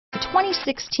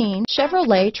2016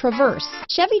 Chevrolet Traverse.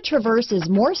 Chevy Traverse is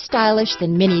more stylish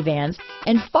than minivans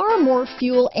and far more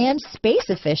fuel and space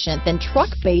efficient than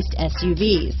truck-based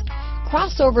SUVs.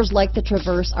 Crossovers like the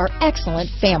Traverse are excellent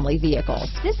family vehicles.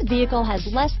 This vehicle has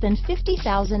less than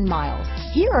 50,000 miles.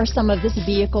 Here are some of this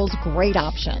vehicle's great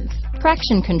options: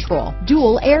 traction control,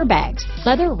 dual airbags,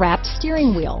 leather-wrapped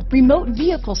steering wheel, remote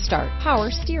vehicle start,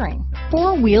 power steering,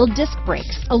 four-wheel disc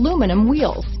brakes, aluminum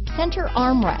wheels, center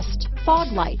armrest,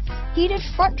 fog lights, heated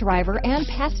front driver and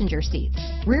passenger seats,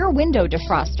 rear window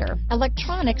defroster,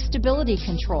 electronic stability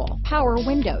control, power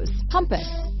windows, compass,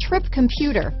 trip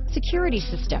computer, security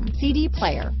system, CD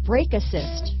player, brake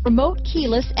assist, remote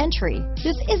keyless entry.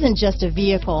 This isn't just a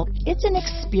vehicle, it's an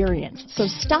experience. So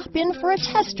stop in for a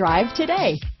test drive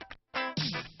today.